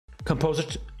Composer.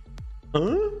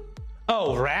 Huh?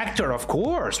 Oh, Rector, of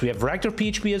course. We have Rector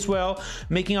PHP as well,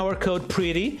 making our code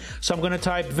pretty. So I'm going to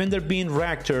type vendor bin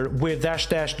Rector with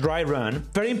 -- dry run.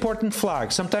 Very important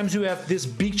flag. Sometimes you have this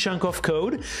big chunk of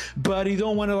code, but you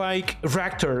don't want to like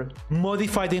Rector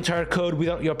modify the entire code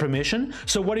without your permission.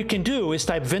 So what you can do is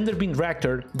type vendor bin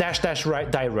Rector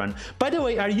 -- dry run. By the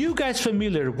way, are you guys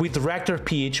familiar with Rector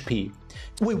PHP?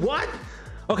 Wait, what?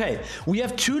 Okay, we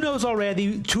have 2 no's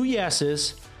already, 2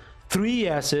 yeses. 3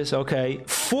 yeses, okay.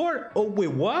 4, oh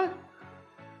wait, what?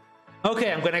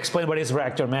 Okay, I'm gonna explain what is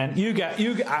Rector, man.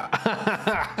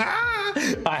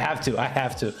 I have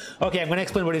to. Okay, I'm gonna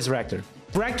explain what is Rector.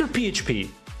 Rector PHP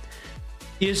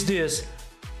is this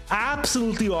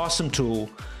absolutely awesome tool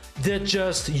that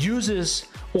just uses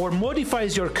or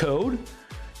modifies your code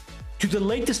to the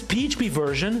latest PHP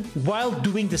version while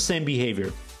doing the same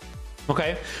behavior.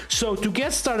 Okay, so to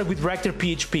get started with Rector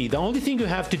PHP, the only thing you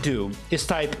have to do is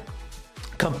type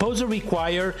composer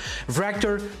require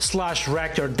Rector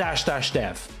 /Rector --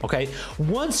 dev. Okay,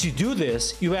 once you do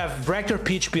this, you have Rector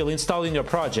PHP installed in your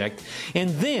project, and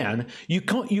then you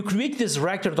create this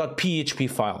rector.php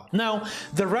file. Now,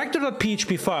 the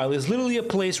rector.php file is literally a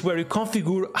place where you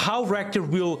configure how Rector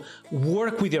will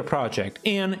work with your project.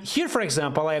 And here, for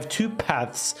example, I have 2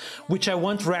 paths which I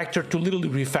want Rector to literally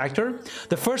refactor.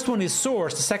 The first one is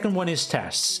source, the second one is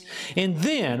tests. And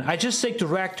then I just say to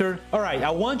Rector, all right, I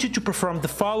want you to perform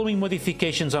the following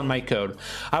modifications on my code.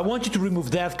 I want you to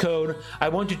remove that code. I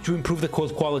want you to improve the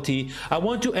code quality. I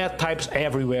want to add types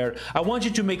everywhere. I want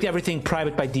you to make everything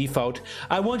private by default.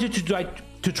 I want you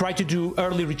to try to do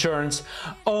early returns.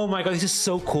 Oh my god, this is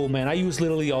so cool, man. I use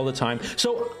literally all the time.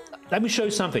 So let me show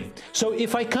you something. So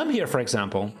if I come here, for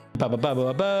example,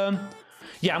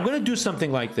 yeah, I'm gonna do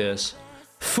something like this.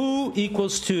 Foo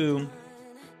equals to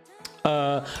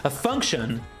a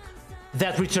function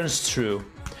that returns true.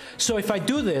 So if I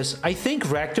do this, I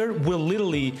think Rector will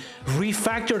literally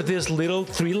refactor these little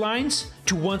 3 lines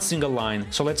to 1 single line.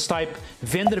 So let's type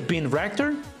vendor bin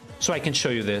Rector so I can show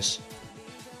you this.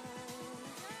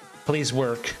 Please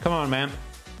work. Come on, man.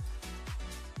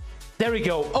 There we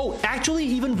go. Oh, actually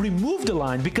even remove the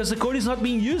line because the code is not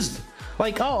being used.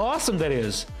 Like, how awesome that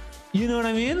is. You know what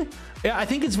I mean? Yeah, I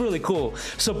think it's really cool.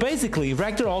 So basically,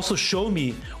 Rector also showed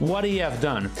me what he have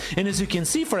done. And as you can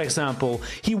see, for example,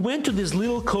 he went to this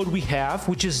little code we have,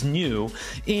 which is new,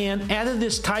 and added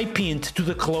this type int to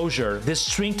the closure, this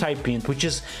string type int, which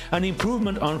is an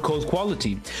improvement on code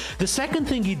quality. The second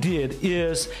thing he did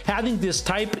is adding this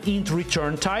type int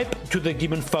return type to the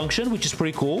given function, which is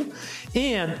pretty cool.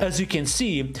 And as you can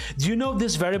see, do you know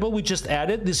this variable we just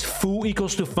added, this foo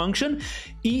equals to function?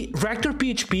 Rector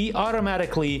PHP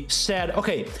automatically said,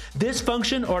 okay, this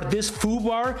function or this foo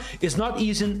bar is not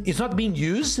being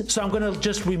used, so I'm gonna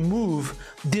just remove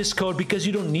this code because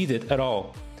you don't need it at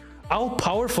all. How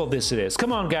powerful this is.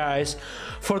 Come on, guys.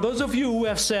 For those of you who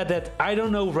have said that I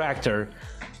don't know Rector,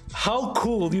 how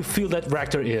cool do you feel that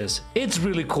Rector is? It's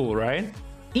really cool, right?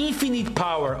 Infinite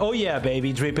power. Oh yeah,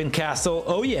 baby. Dripping Castle.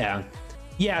 Oh yeah.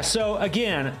 Yeah, so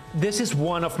again, this is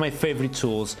one of my favorite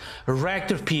tools,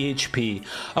 Rector PHP,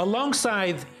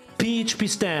 alongside PHP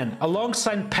Stand,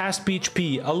 alongside Past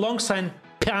PHP, alongside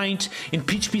Paint in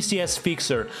PHP CS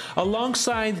Fixer,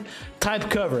 alongside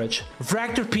type coverage.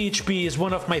 Rector PHP is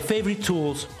one of my favorite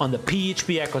tools on the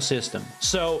PHP ecosystem.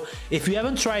 So if you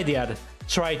haven't tried yet,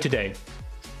 try it today.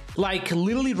 Like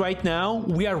literally right now,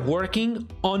 we are working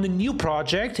on a new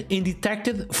project and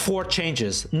detected 4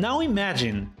 changes. Now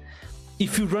imagine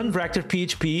if you run Rector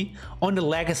PHP on the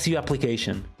legacy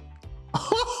application.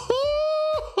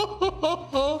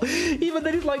 Even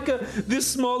there is like this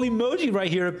small emoji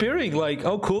right here appearing, like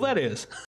how cool that is.